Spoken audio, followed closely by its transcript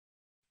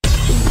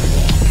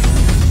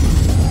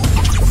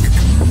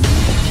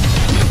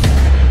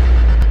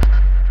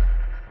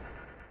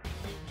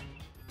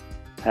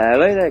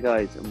Hello there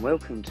guys and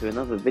welcome to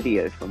another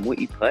video from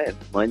WhatYouPlaying.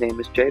 My name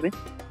is Jamie.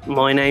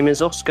 My name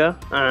is Oscar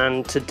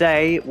and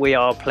today we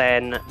are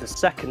playing the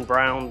second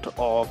round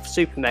of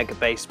Super Mega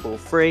Baseball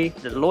 3,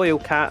 the Loyal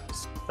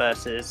Cats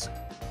versus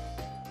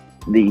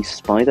The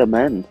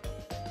Spider-Man.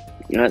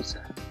 Let's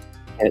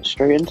get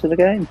straight into the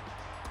game.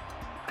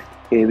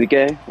 Here we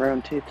go,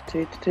 round 2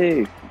 to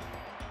 2.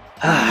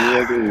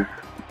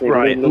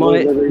 Right,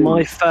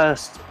 my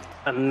first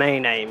and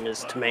main aim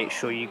is to make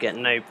sure you get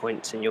no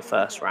points in your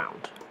first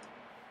round.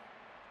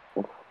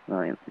 Oh,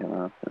 that ain't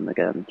gonna happen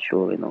again,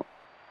 surely not.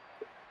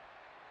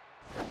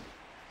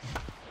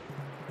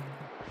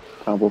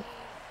 Trouble.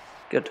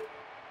 Good.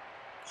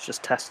 It's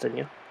just testing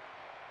you.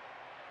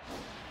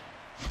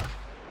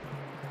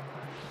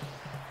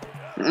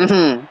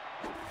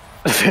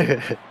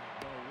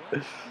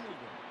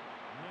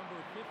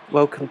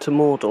 Welcome to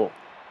Mordor.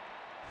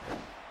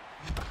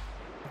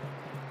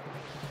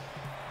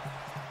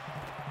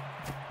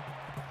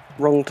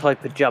 Wrong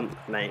type of jump,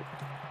 mate.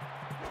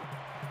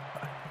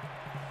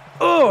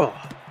 Oh!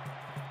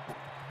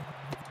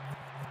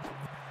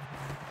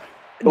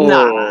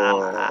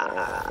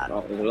 Nah!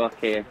 That was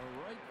lucky.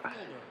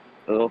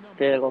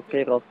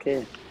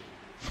 Lucky.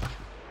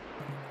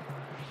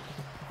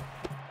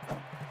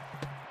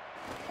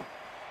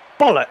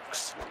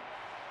 Bollocks!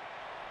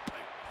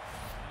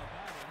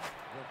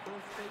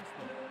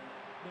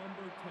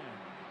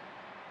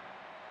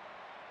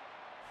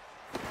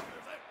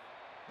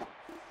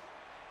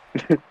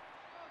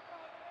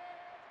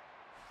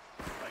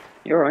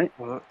 You're right.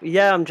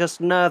 Yeah, I'm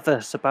just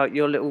nervous about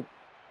your little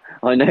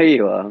I know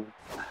you are.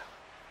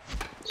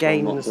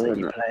 games that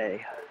you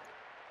play.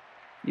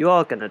 You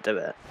are gonna do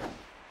it.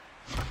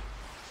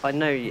 I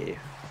know you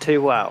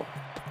too well.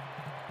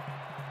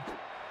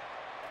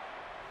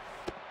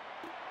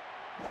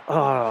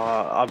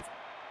 I've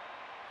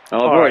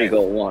already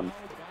got one.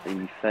 So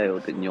you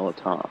failed in your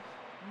task.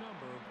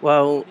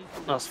 Well,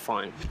 that's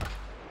fine.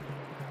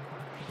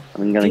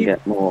 I'm gonna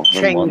get more.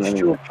 Changed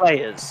your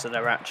players so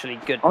they're actually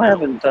good. I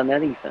haven't done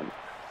anything.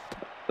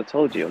 I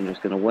told you I'm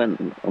just gonna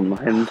win on my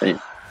home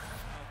team.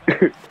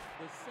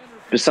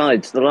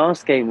 Besides, the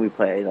last game we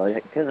played, I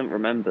couldn't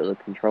remember the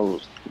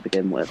controls to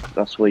begin with.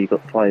 That's why you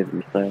got 5 in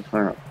the first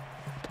round.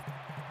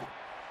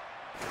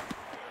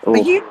 Are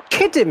you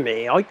kidding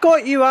me? I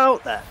got you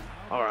out there.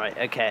 Alright,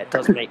 okay, it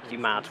does make you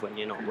mad when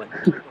you're not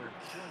winning.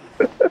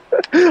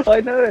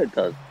 I know it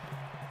does.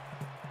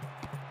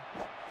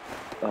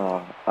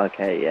 Oh,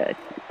 okay, yeah.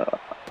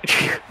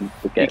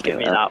 You give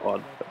me that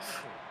one.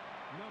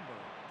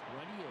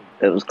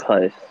 It was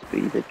close, but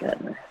you did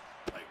get me.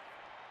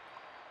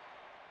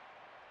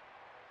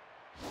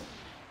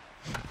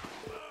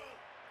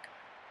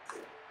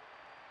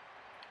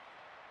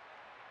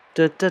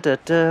 Da da da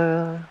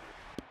da.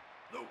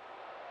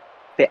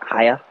 Bit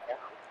higher.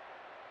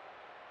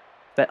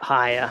 Bit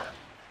higher.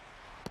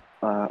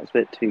 It was a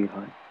bit too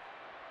high.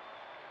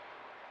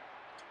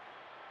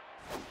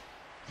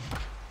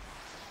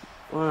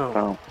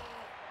 Wow.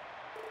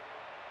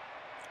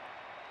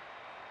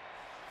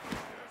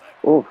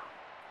 Oh,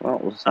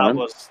 that was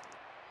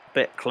a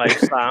bit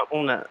close, that,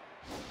 wasn't it?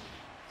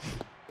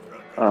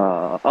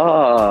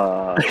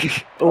 Oh,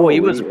 he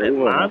was a bit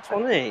mad,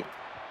 wasn't he?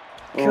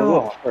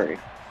 God.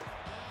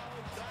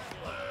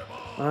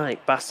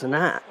 Right,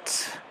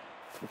 Bassinet.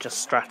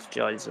 Just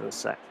strategize in a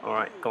sec.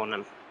 Alright, go on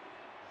then.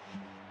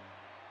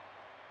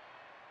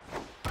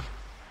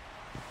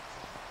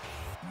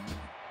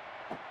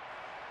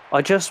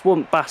 I just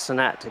want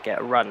Bassinet to get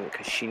a run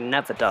because she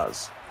never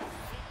does.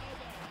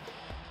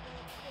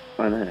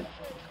 I know,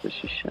 because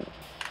she's shit.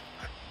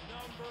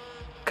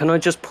 Can I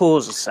just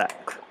pause a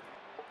sec?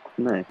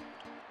 No.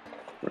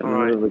 We're in the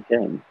middle of the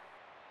game.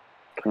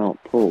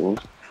 Can't pause.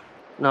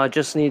 No, I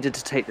just needed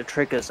to take the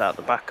triggers out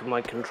the back of my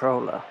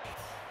controller.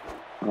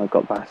 I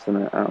got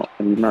Bassinet out.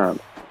 Are you mad?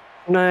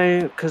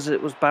 No, because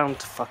it was bound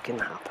to fucking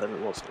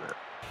happen, wasn't it?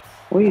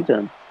 What are you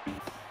doing?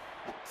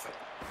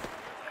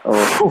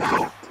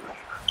 Oh.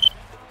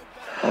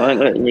 I won't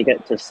let you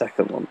get to the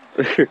second one.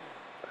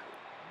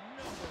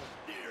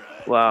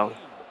 Wow.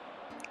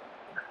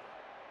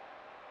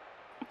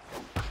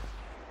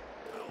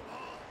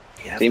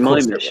 Yeah, see,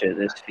 my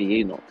mission is for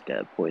you not to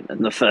get a point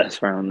in the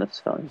first round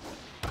this time.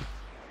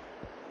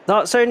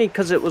 That's only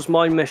because it was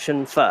my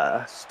mission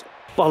first.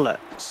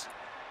 Bollocks.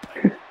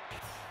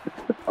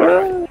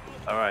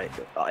 Alright,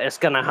 it's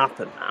gonna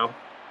happen now.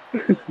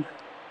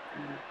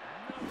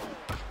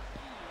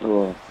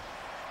 Oh.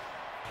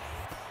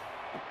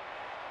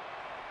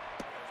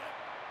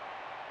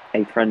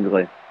 Hey,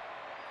 Friendly.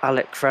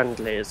 Alec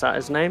Friendly, is that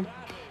his name?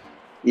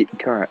 Yeah,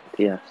 correct,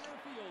 yes.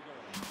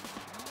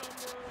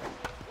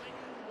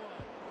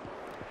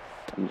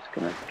 I'm just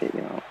gonna get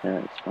you out there.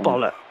 It's fine.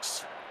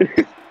 Bollocks.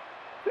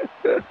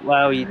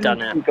 Well, you've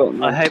done it.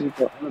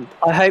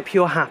 I hope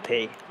you're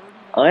happy.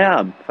 I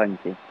am,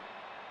 thank you.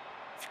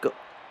 You've got.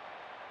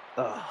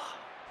 Oh.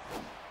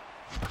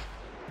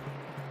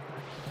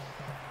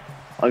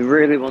 I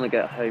really want to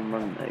get a home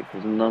run though,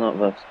 because none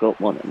of us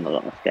got one in the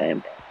last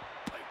game.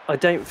 I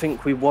don't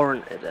think we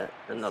warranted it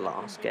in the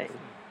last game.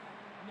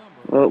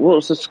 Well, what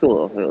was the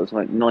score? It was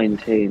like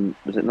 19.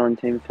 Was it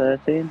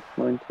 1913?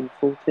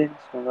 1914?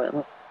 Something like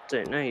that.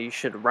 Don't know. You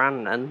should have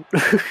ran then.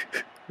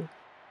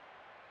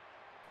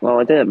 Well,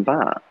 I didn't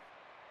bat.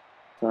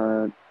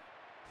 So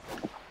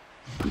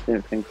I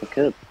didn't think I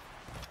could.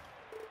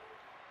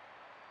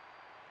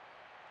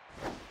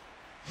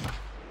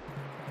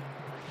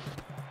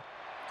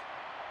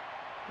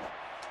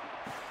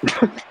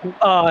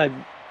 Oh,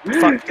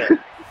 fucked it.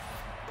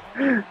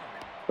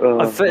 Oh,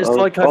 It's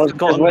like I I've was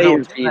forgotten just waiting how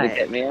to for you to play.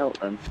 get me out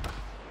then.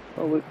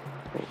 Oh,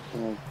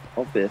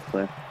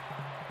 obviously.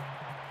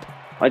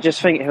 I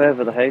just think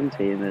whoever the home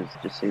team is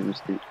just seems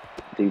to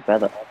do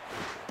better.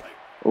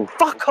 Oh,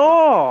 Fuck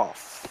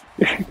off!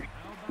 it's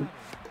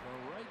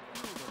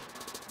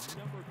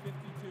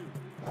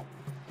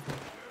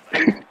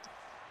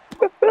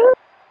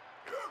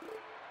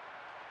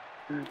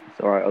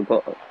alright, I've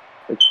got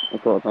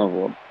another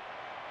one.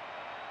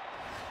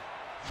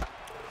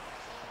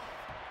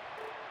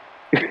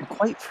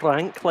 Quite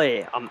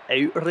frankly, I'm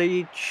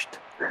outraged.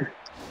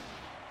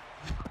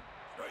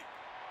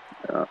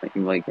 I think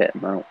you might get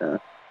him out there.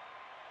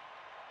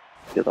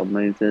 Good on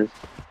Moses.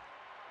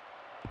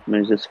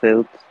 Moses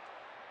Fields.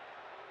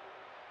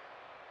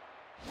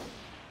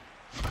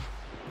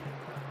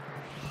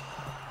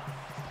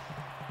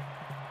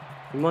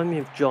 Remind me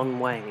of John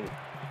Wayne.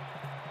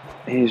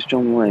 Here's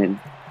John Wayne.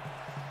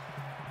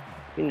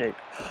 You know,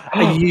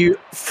 are you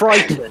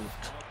frightened?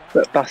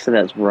 But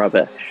Bassinet's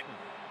rubbish.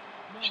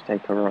 Should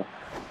take her off.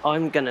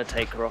 I'm gonna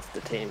take her off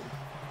the team.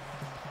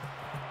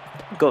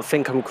 Gotta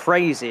think I'm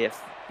crazy if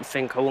you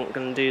think I wasn't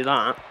gonna do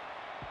that.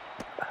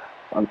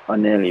 I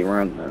nearly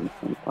ran then.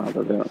 I'm glad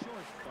I didn't.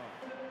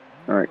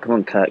 Alright, come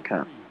on, Kurt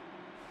Cat.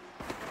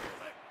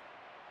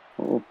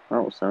 Oh,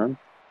 that was something.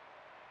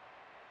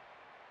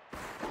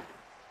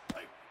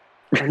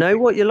 I know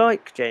what you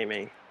like,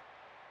 Jamie.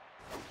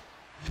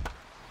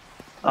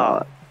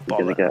 Oh, you're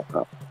gonna get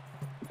that.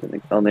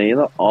 Oh, no, you're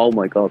not. Oh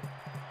my god.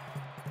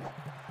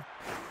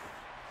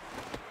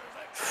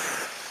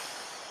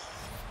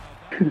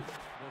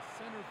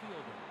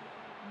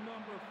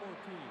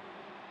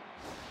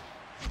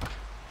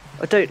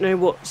 I don't know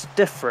what's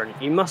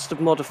different. You must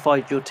have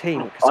modified your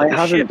team. I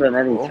haven't done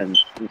anything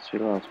since we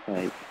last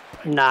played.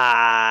 Nah.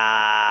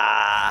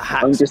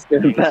 I'm just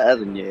doing better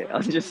than you.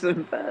 I'm just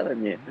doing better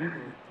than you.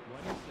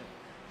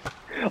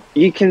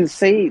 You can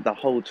see the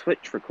whole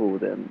Twitch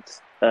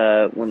recordings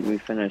when we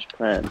finish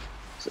playing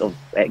of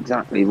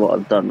exactly what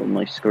I've done on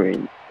my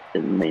screen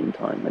in the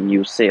meantime, and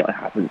you'll see I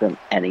haven't done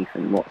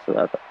anything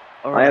whatsoever.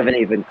 Right. I haven't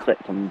even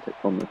clicked on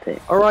the team.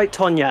 All right,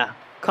 Tonya,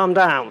 calm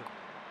down.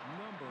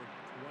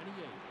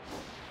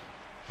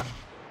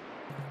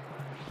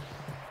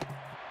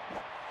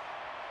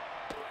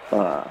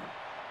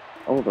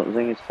 Oh, that was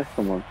only his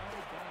second one.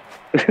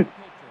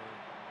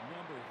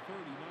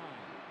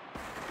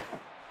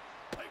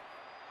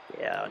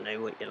 Yeah, I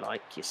know what you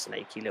like, you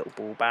snaky little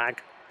ball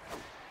bag.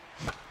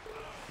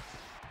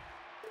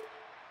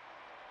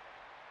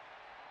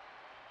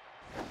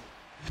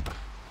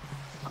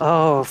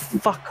 Oh,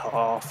 fuck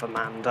off,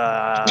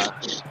 Amanda.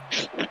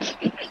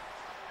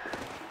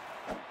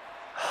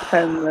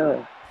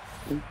 10-0.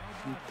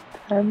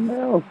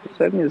 10-0.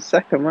 It's only the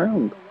second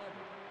round.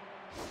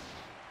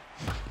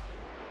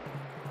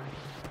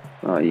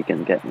 Oh, you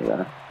can get me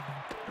there.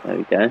 There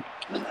we go.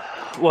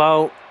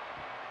 Well.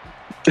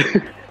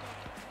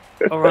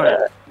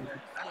 Alright.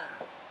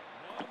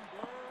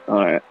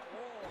 Alright.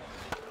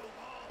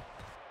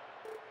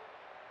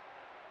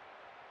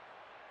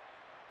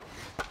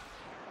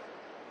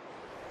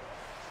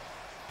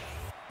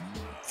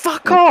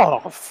 Fuck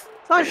off!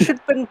 That should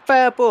have been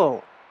fair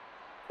ball.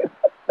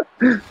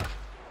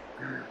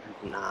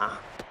 Nah.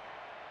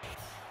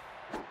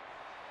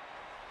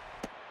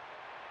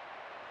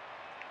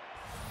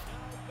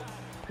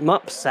 I'm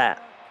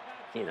upset,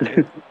 you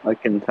know. I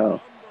can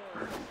tell.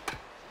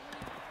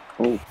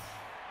 Oh.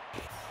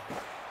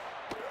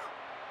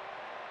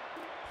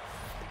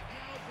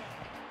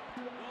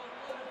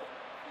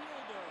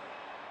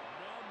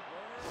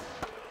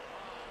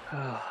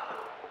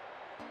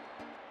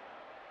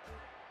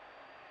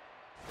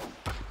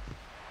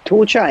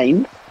 Tour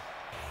chain.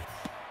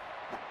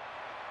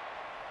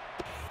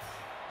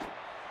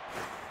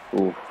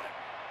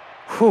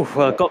 Whew,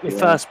 well, I got my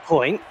first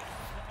point.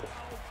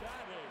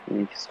 You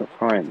need to stop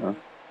crying now.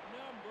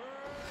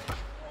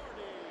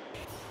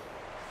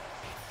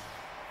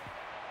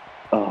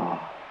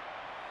 Oh,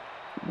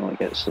 might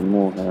get some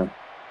more there.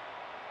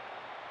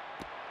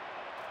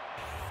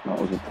 That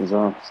was a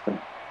disaster.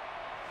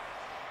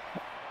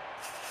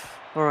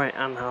 Alright,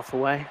 and half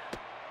away.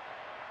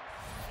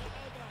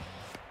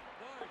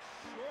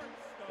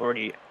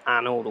 Already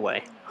and all the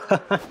way.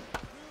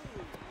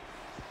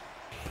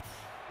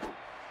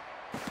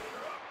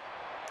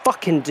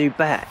 Fucking do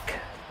back.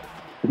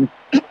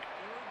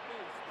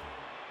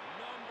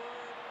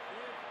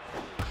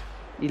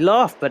 You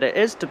laugh, but it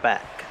is to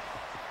back.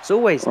 It's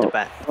always to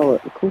back. Oh,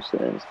 of course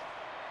it is.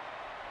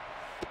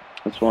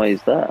 That's why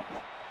he's there.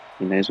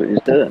 He knows what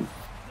he's doing.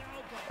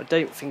 I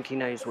don't think he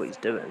knows what he's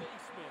doing.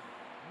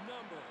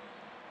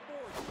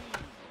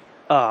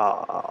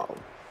 Oh,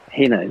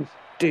 He knows.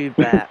 do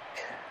back.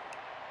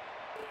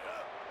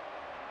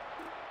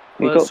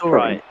 You Well, got it's 3.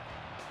 alright.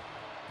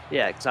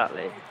 Yeah,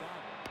 exactly.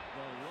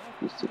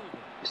 You're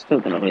still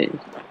gonna lose.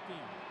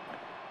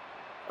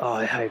 Oh,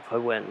 I hope I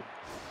win.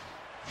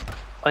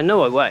 I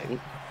know I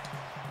won't.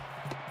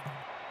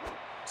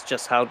 It's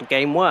just how the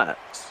game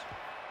works.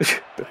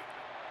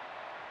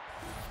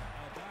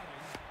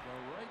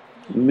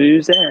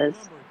 Mouzes.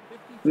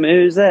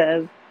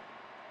 Mouzes.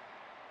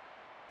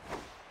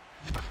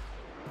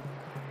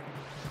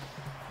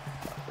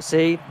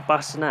 See,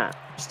 bassinet,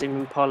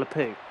 steaming pile of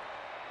poo.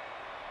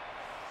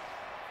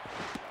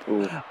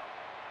 Ooh. I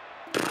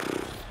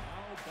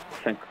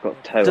think I got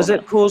a toe Does on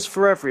it pause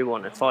for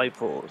everyone if I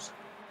pause?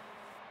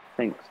 I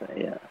think so,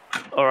 yeah.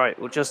 Alright,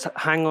 well just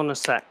hang on a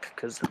sec,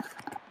 because...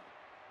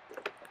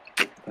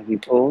 Have you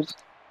paused?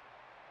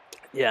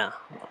 Yeah.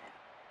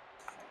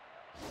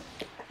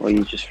 Or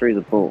you just threw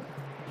the ball?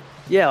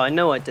 Yeah, I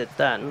know I did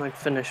then. I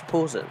finished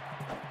pausing.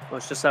 I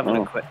was just having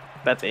a quick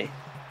bevy.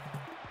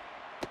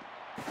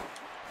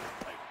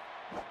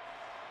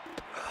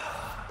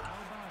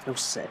 I feel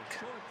sick.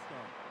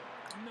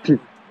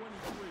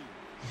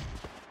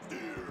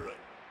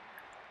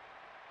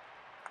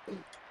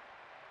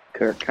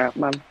 Kirk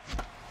Catman.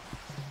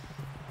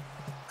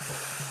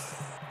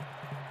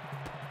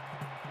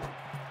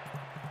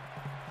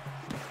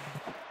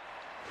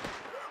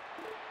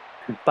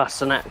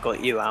 Bassinet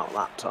got you out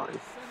that time.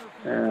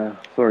 I've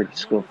already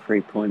scored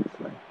 3 points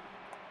though.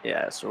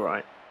 Yeah, it's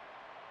alright.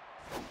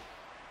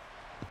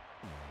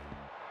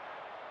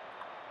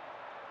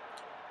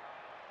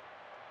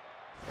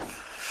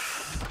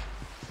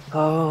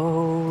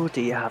 Oh,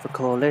 do you have a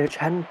college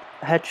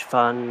hedge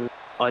fund?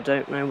 I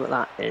don't know what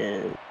that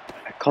is.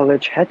 A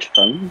college hedge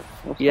fund?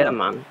 What's Yeah, that?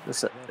 man.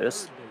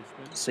 It's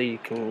so you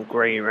can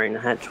grow your own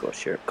hedge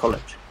whilst you're at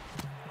college.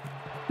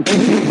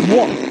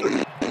 What?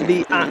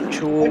 The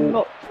actual... I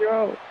knocked you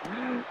out.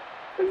 I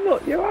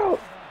knocked you out.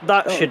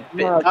 That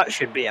Oh,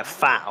 should be a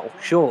foul,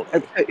 surely. I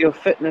put your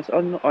fitness.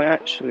 I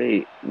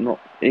actually not.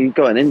 You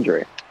got an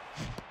injury.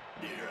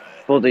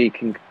 Body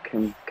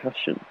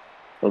concussion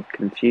or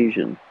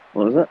confusion.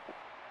 What was it?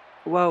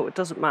 Well, it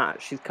doesn't matter.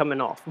 She's coming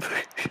off.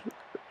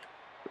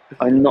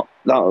 That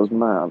was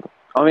mad.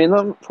 I mean,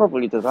 that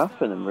probably does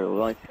happen in real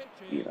life,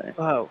 you know.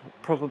 Well,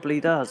 probably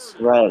does.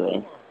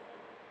 Rarely.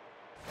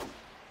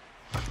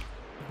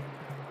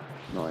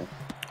 Nice.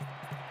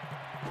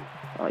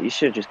 Oh, you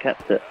should have just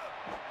kept it.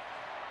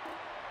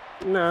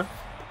 No.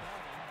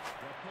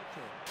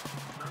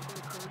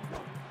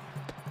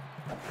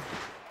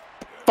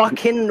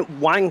 Fucking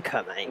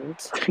wanker,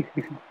 mate.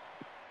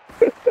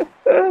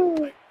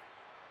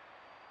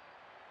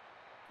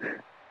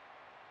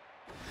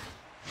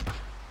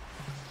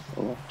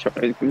 Oh,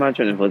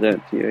 imagine if I do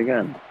it to you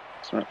again.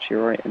 Smash you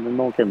right in the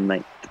noggin,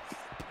 mate.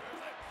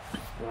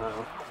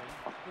 Wow.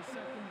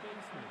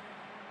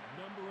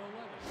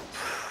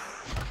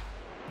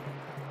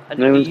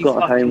 No one's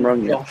got a home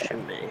run yet.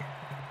 Joshing me.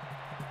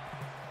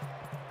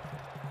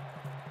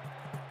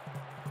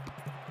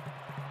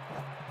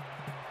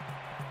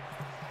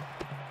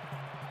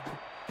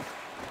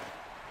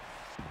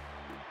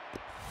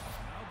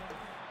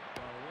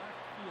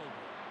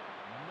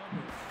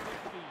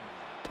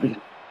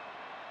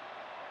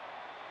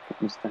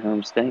 Mr.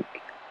 Helmsteak.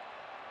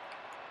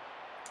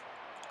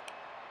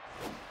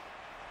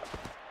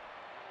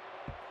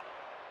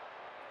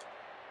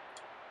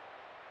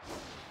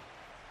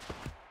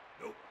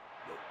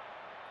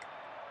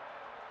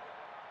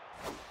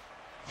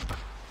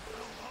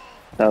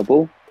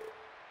 Double.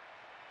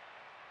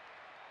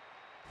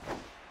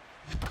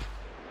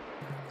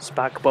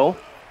 Spag ball.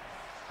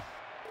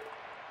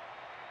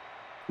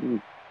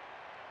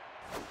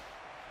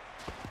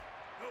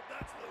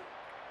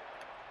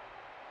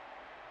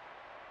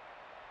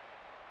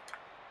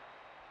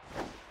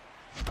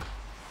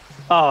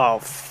 Oh,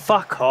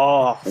 fuck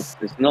off.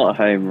 It's not a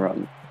home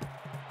run.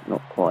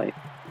 Not quite.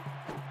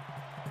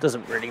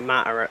 Doesn't really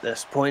matter at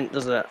this point,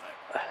 does it?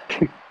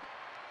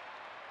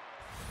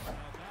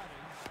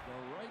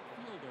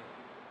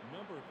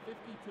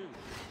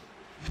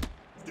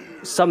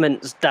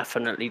 Something's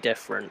definitely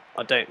different.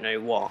 I don't know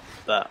what,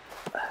 but...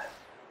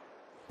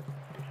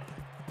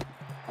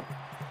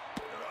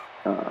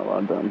 Oh,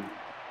 well done.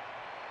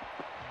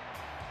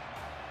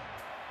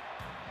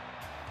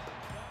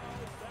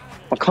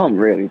 I can't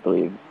really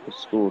believe the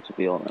score, to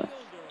be honest.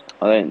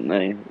 I don't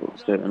know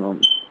what's going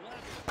on.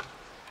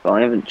 But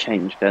I haven't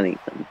changed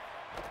anything.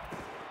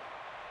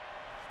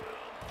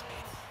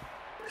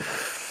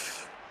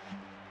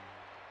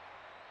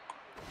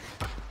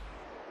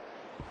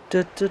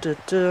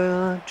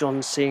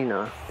 John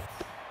Cena.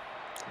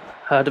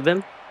 Heard of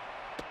him?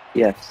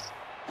 Yes.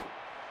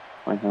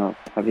 I have.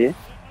 Have you?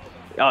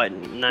 Oh,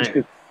 no.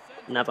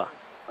 Never.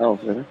 Oh,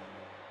 really?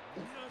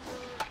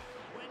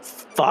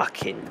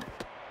 Fucking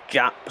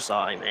Japs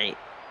eye, mate.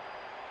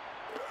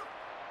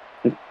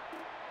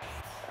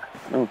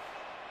 Oh.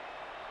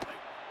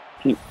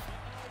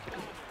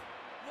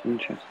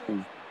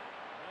 Interesting.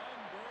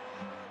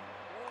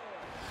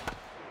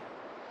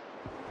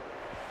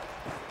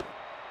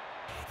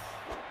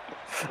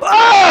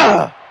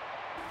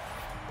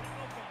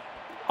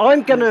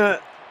 I'm gonna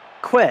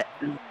quit.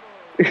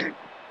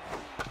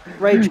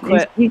 Rage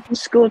quit. You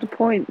just scored a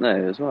point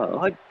though as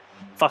well.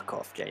 Fuck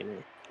off,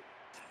 Jamie.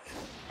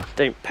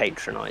 Don't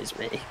patronise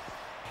me.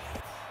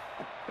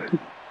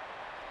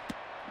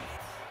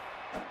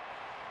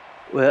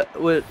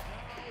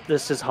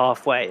 This is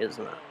halfway,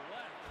 isn't it?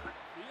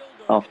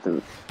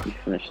 After you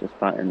finish this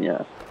pattern,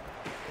 yeah.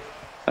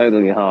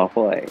 Only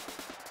halfway.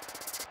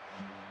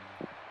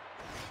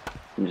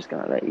 I'm just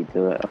gonna let you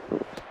do it. I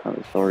feel kind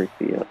of sorry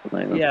for you at the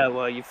moment. Yeah,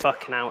 well, you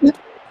fucking out me,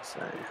 so.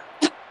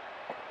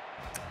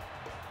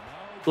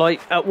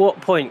 Like, at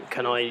what point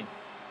can I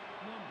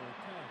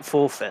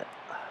forfeit?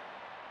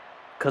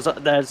 Because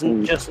there's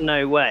just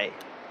no way.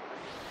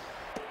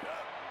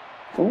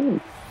 Oh.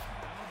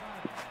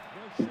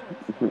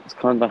 It's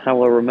kind of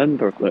how I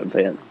remember it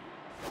being.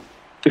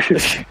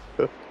 It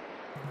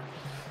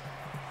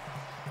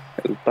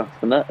was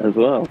bassinet as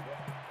well.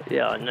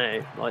 Yeah, I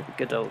know, like the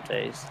good old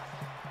days.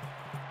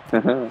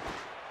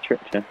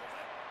 Tricked you.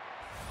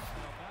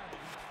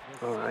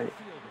 Alright.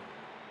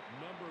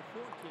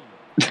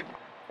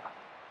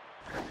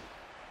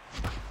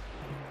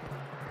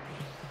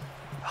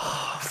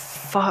 Oh,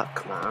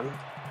 fuck, man.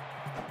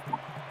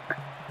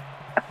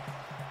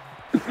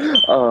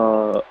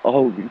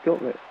 Oh, you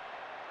got it.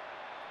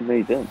 No,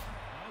 you didn't.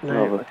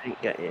 No, I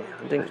didn't get you.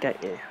 I didn't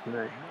get you,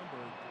 no.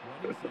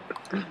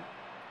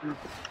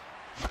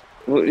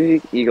 What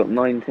you got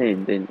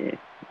 19, didn't you,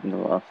 in the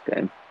last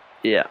game?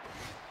 Yeah.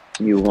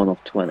 You were 1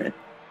 off 20.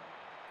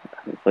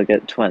 If I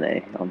get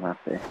 20, I'm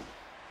happy.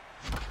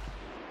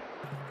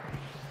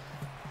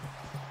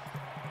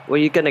 Well,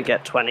 you're gonna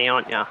get 20,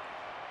 aren't you?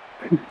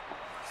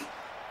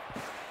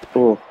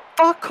 Oh.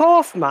 Fuck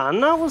off,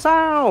 man. That was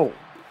out.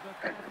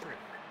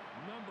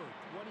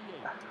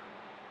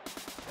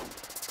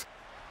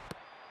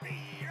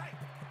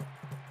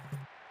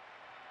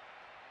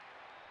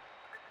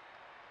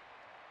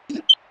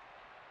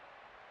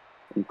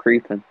 I'm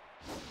creeping.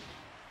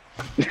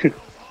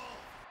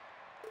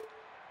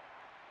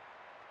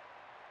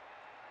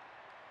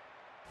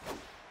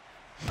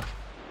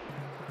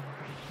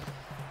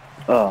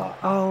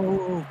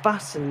 Oh,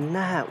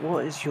 bassinet,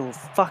 what is your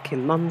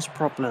fucking mum's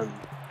problem?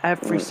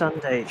 Every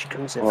Sunday she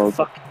comes in for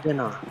fucking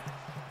dinner.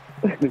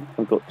 I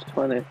got to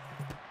 20.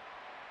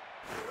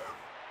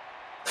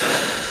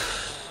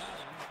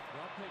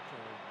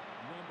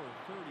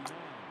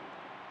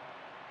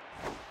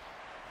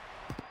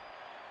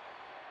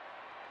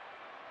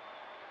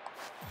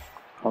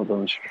 Hold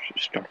on,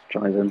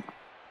 strategizing.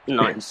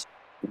 Nice.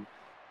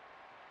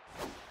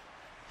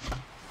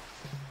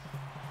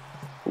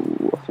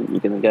 Ooh, I think you're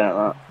gonna get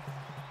that.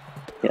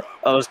 Yeah.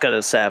 I was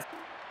gonna say I've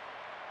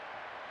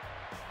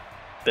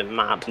been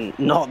mad, and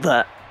not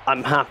that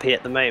I'm happy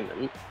at the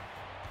moment.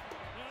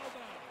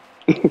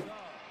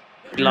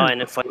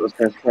 Lying if I was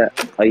gonna say,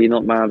 are you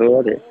not mad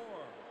already?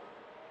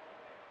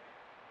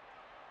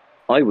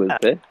 I would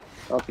be.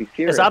 I'd be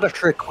furious. Is that a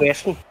trick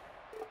question?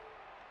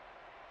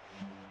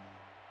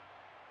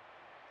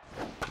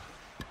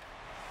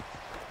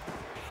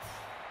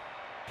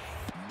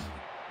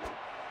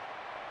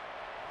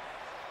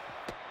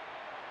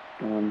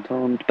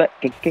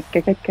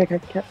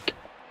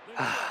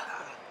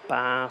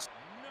 Bass.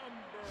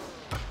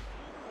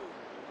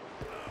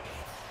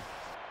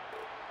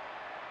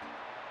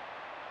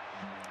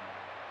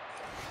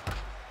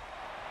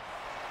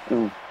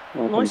 Oh,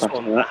 Nice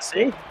one,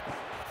 Bassy.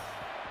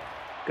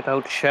 Good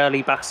old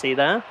Shirley Bassy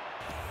there.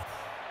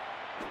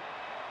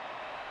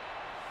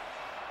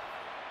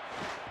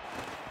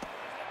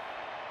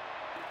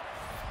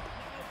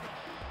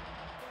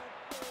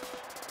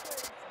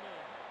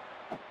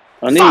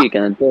 I knew you were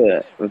going to do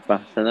it with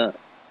bassinet.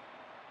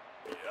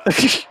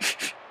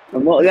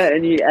 I'm not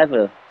letting you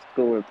ever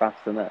score with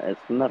bassinet. It's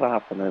never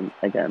happening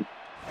again.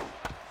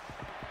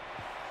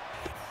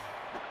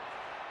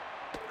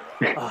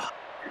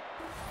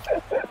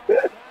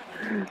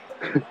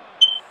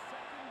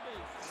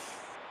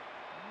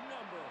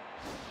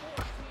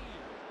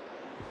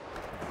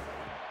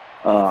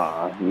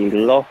 You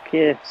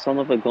lucky son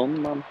of a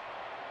gun, man.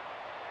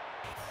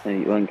 No,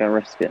 you weren't going to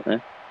risk it,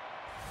 no?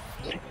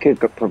 Could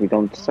have probably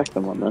gone to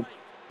second one, then.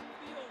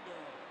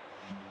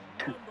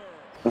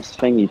 That's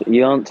the thing,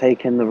 you aren't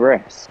taking the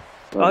risk.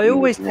 I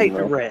always take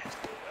the risk.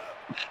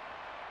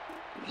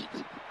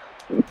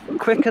 The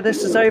quicker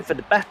this is over,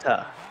 the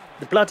better.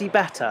 The bloody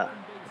better.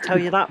 I'll tell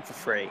you that for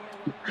free.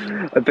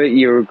 I bet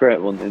you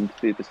regret wanting to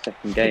do the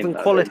second game. Even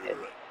quality.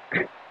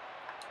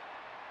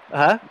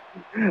 Huh?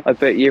 I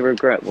bet you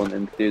regret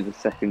wanting to do the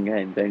second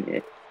game, don't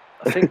you?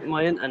 I think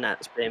my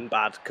internet's been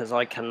bad because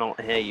I cannot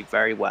hear you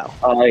very well.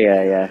 Oh,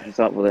 yeah. Is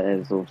that what it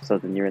is? All of a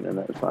sudden your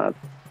internet's bad.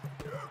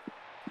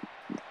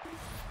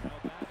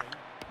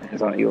 Is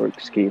that your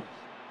excuse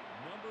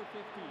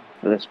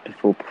for this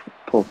poor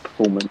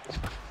performance?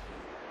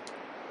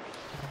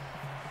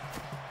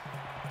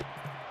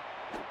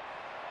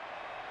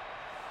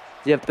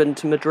 You ever been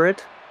to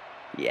Madrid?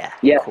 Yeah,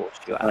 of course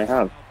you have. I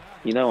have.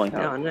 You know I have.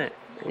 Yeah, I know.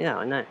 Yeah,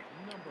 I know.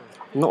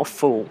 I'm not a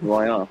fool.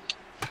 Why are?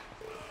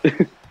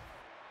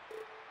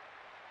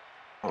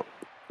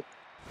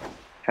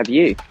 Have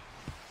you?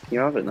 You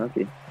haven't, have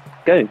you?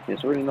 Go.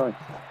 It's really nice.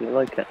 You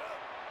like it.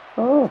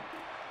 Oh.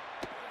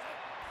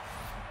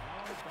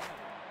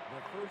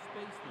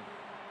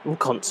 I'm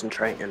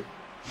concentrating.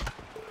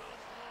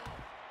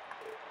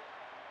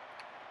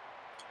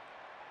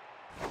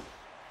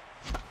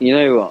 You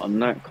know what? I'm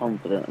not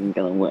confident I'm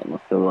gonna win.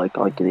 I feel like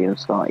I could even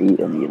start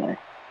eating, you know.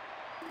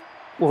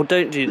 Well,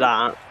 don't do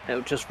that.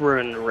 It'll just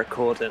ruin the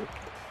recording.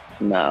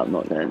 No, I'm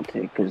not going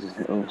to, because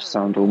it'll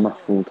sound all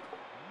muffled.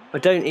 I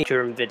don't eat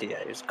during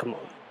videos, come on.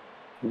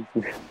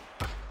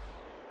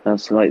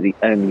 That's like the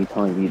only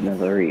time you'd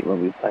never eat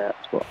when we play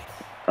Xbox.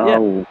 Yeah.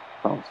 Oh,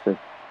 bastard.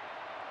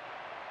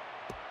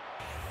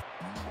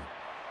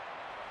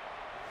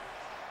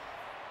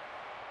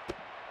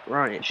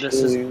 Right, this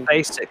is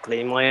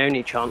basically my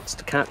only chance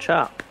to catch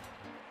up.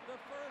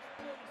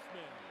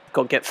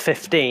 Got to get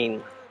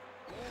 15.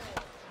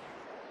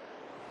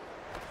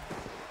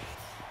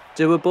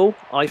 Doable?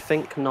 I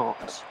think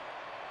not.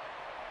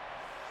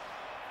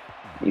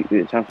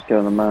 You'd have to go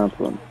on a mad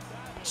one.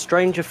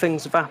 Stranger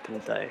things have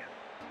happened, though.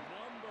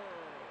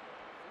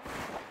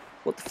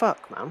 What the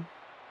fuck, man?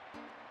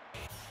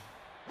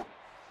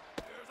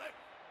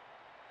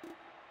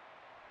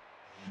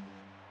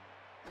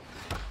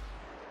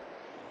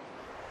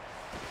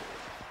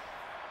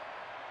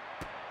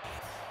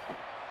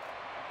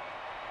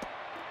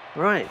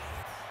 Right.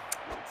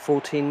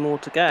 14 more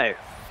to go.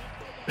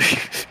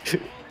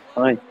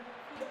 Hi.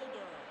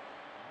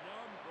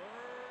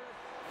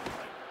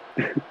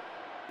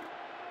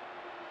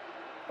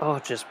 Oh,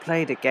 just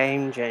play the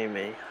game,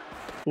 Jamie.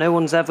 No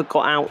one's ever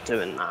got out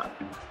doing that.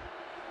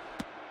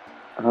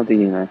 How do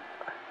you know?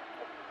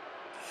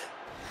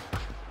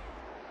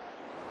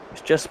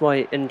 It's just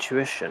my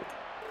intuition.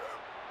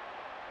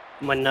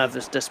 My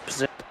nervous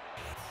disposition.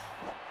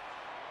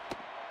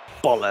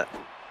 Bollock.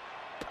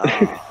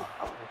 Oh.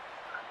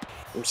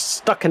 I'm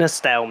stuck in a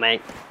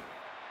stalemate.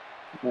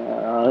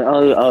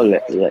 I'll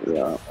let you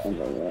up.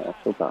 I'll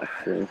feel bad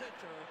for you.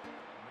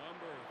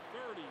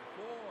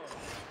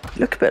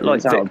 Look a bit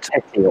like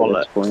Victor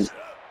Bollocks.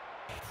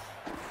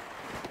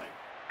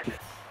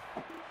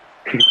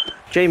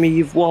 Jamie,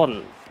 you've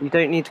won. You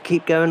don't need to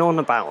keep going on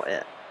about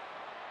it.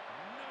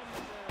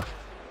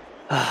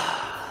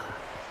 Oh.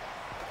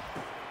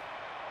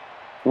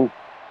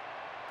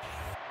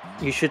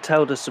 You should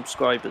tell the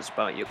subscribers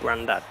about your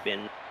granddad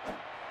being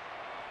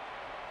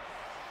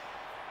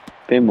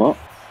What?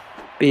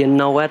 being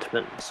Noel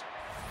Edmonds.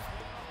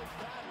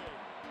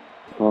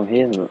 Oh,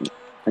 here,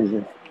 is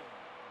it?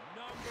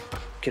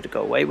 Could have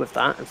got away with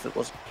that if it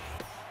was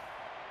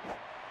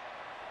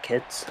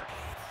kids.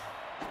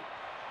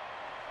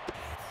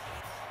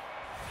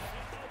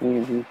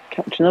 You're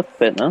catching up a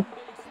bit now.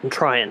 I'm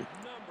trying.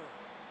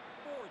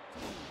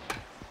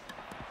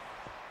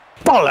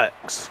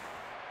 Bollocks!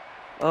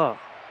 Oh.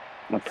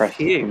 I pressed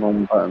the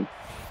wrong button.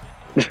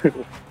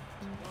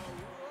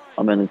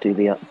 I'm going to do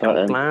the up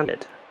button.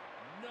 Landed.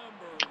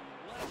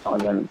 I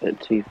went a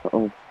bit too far.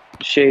 Oh,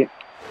 shoot.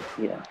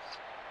 Yes.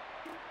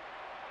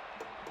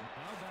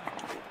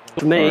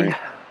 For me. Sorry.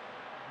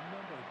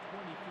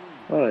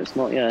 Oh, it's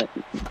not yet.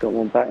 You've got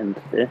one batting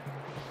to do.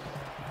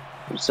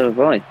 So have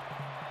I.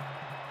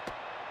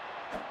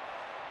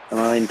 And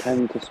I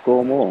intend to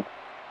score more.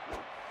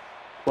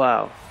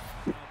 Wow.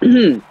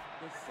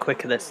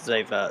 Quicker this is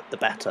over, the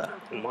better,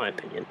 in my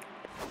opinion.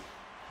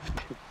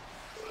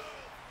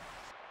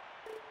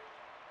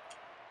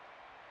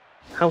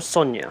 How's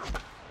Sonia?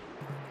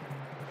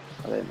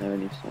 I don't know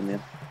any Sonia.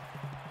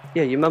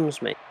 Yeah, your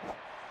mum's mate.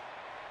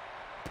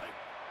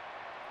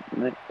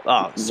 No.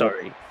 Oh,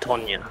 sorry,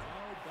 Tonya.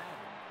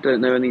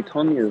 Don't know any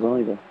Tonias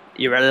either.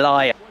 You're a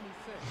liar.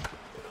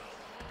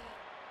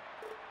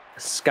 A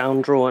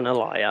scoundrel and a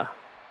liar.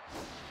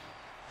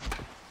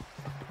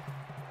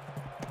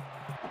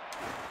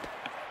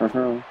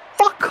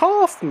 Fuck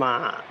off,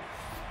 man!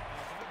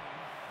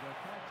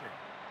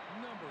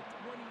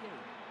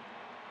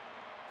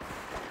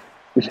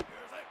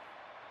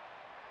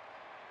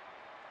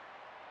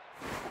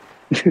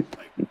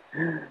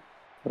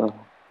 Oh.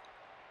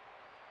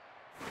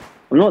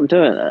 I'm not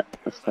doing it,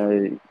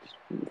 so just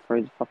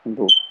throw the fucking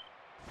ball.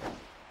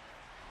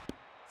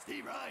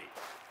 Stay right.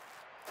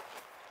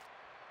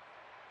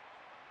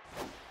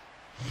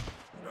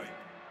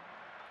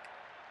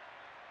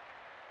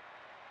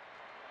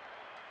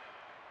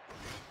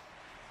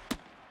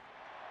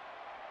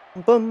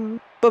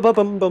 Bum, bum,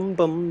 bum, bum,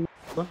 bum.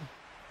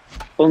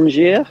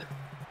 Bonjour.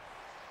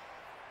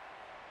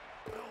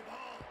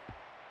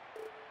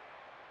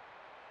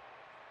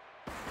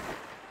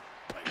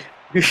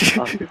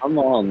 Oh, come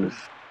on.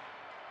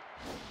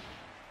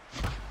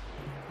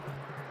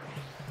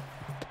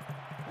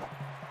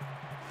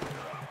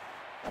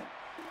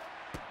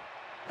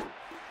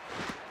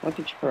 Why did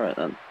you throw it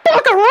then?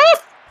 Bugger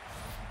off!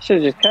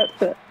 Should have just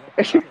kept it.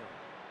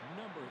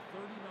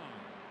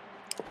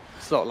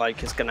 It's not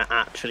like it's going to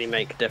actually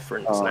make a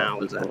difference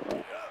now, is it?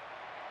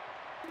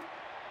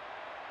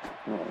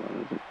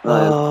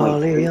 Oh,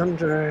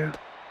 Leandro.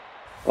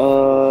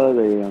 Oh,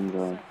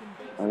 Leandro.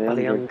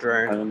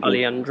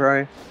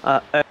 Alejandro.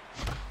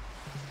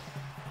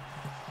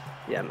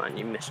 Yeah, man,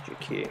 you missed your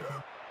cue.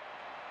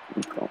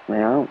 You got me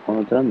out.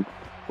 Well done.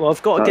 Well,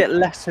 I've got to get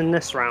less in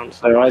this round.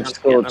 So I I've had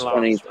to get in scored the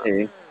last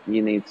 22.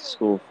 You need to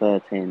score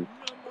 13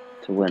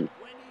 to win.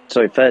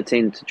 Sorry,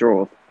 13 to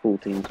draw,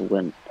 14 to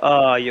win.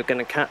 Oh, you're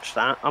going to catch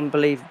that.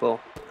 Unbelievable.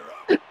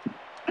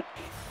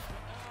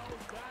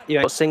 You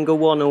ain't got a single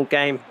one all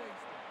game.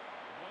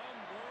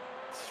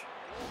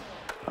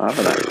 I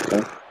haven't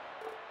actually.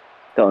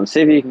 Go on,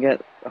 see if you can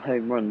get a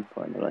home run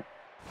finally.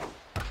 You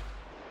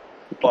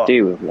could What?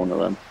 do with one of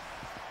them.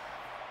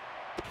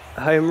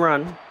 A home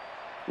run?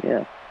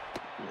 Yeah.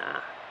 Nah,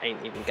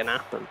 ain't even going to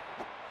happen.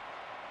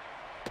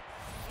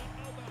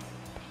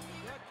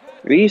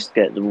 We used to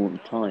get them all the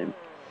time.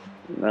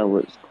 Now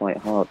it's quite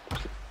hard.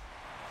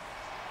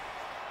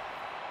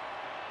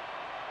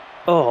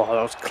 Oh,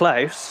 that was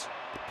close.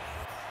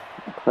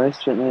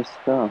 Close to no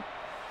star,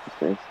 as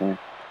they say.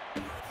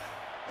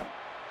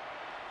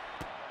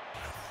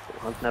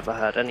 I've never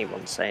heard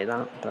anyone say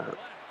that, but...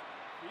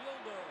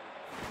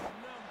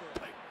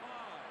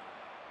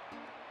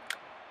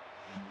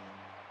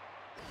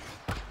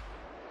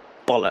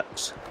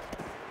 Bollocks.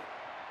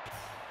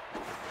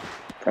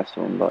 Press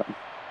the wrong button.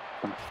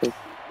 Bastard.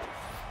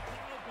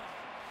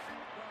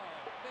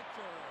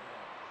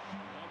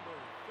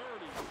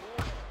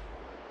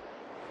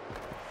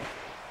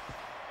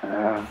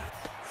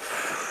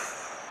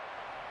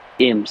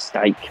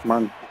 Mistake,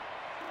 man.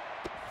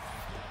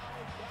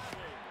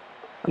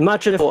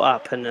 Imagine if we're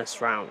up in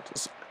this round.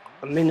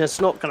 I mean, it's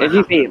not going to If you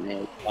happen. beat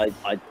me,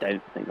 I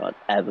don't think I'd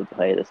ever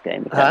play this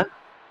game again. Huh?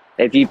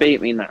 If you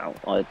beat me now,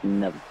 I'd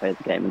never play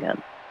the game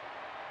again.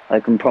 I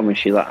can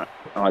promise you that.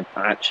 I'd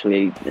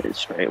actually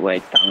straight away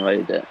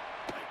download it,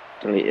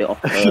 delete it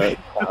off the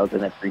cloud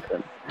and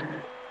everything.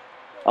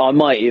 I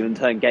might even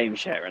turn game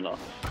sharing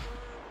off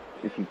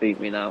if you beat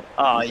me now.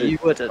 Oh, you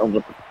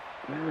wouldn't.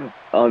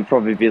 I'd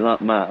probably be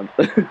that mad.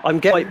 I'm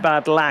getting quite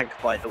bad lag,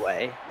 by the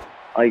way.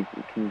 I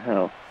can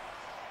tell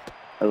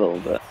a little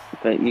bit,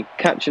 but you're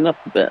catching up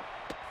a bit,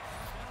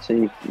 so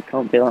you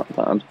can't be that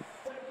bad.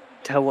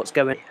 Tell what's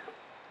going.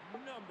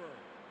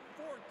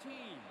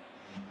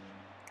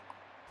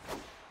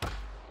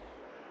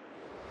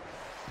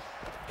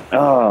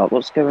 Ah,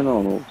 what's going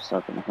on all of a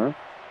sudden, huh?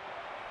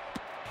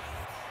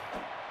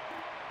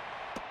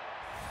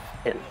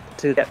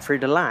 To get through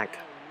the lag.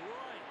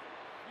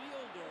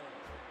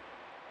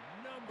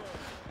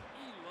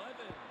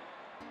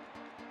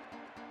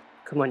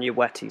 Come on, you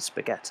wetty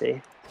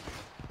spaghetti.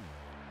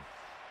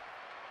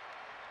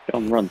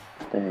 John, run.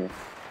 There.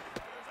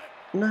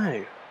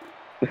 No,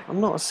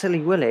 I'm not a silly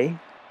willy.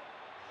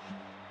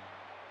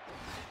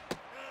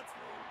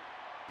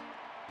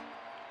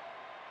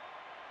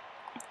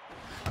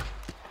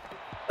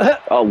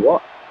 Oh,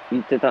 what?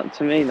 You did that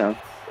to me now?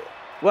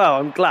 Well,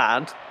 I'm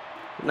glad.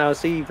 Now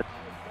it's even.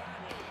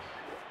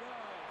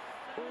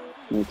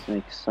 Need to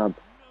make a sub.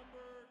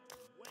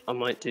 I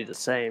might do the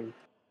same.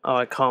 Oh,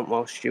 I can't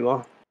whilst you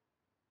are.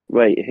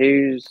 Wait,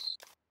 who's...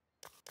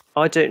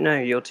 I don't know,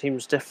 your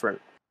team's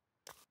different.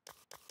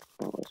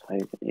 I was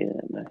hoping, yeah,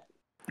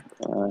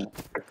 no.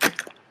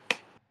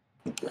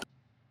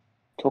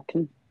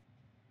 Talking?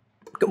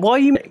 Why are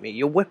you making me?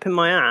 You're whipping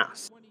my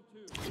ass.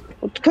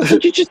 Because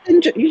you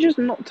just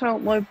knocked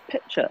out my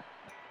picture.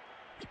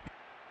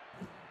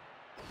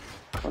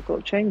 I've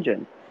got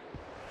changing.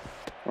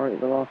 Right at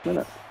the last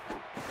minute.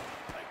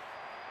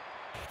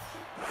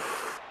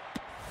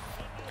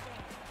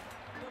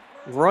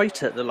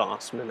 Right at the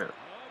last minute.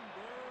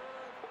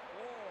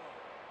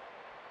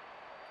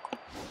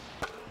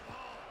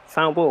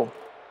 Foul ball.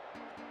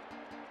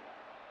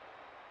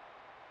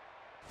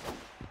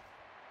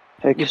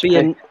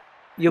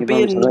 You're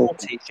being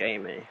naughty,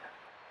 Jamie.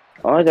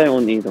 I don't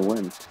want you to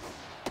win.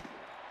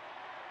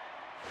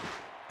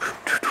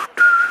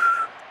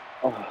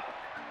 Oh.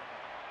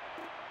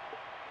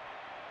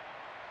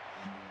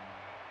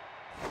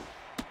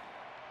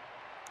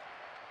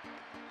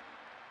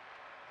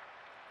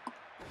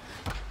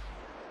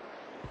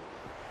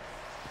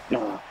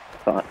 Oh,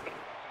 fuck.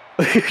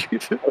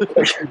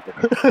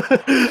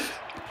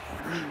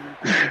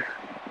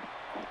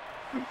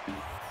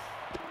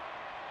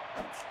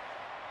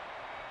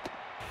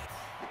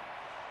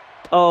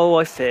 Oh,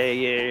 I fear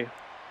you.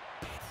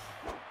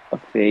 I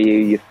fear you,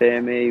 you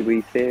fear me,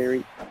 we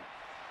fear.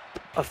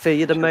 I fear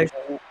you the most.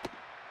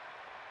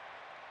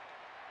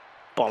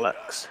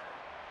 Bollocks.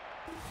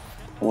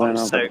 I'm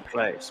so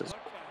close.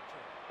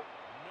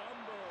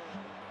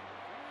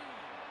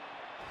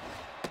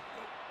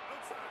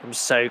 I'm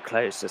so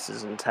close, this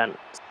is intense.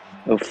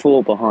 We're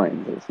 4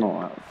 behind, it's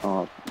not that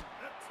hard.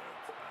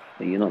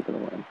 But you're not going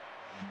to win.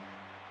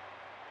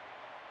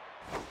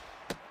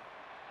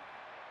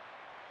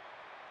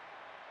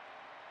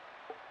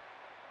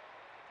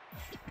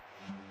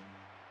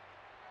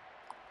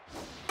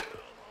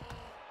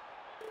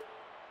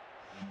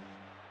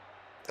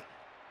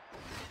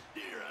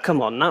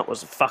 Come on, that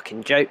was a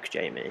fucking joke,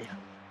 Jamie.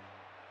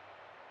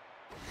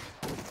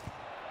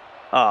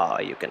 Oh,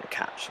 you're going to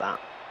catch that.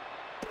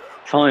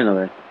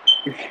 Finally.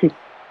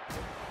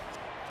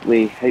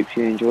 we hope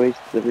you enjoyed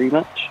the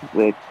rematch.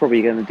 We're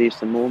probably going to do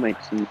some more,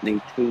 make some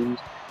new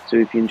teams. So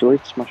if you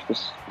enjoyed, smash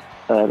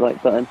the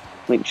like button.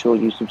 Make sure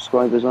you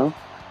subscribe as well.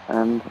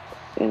 And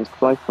it's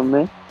bye from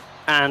me.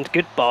 And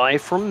goodbye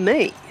from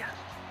me.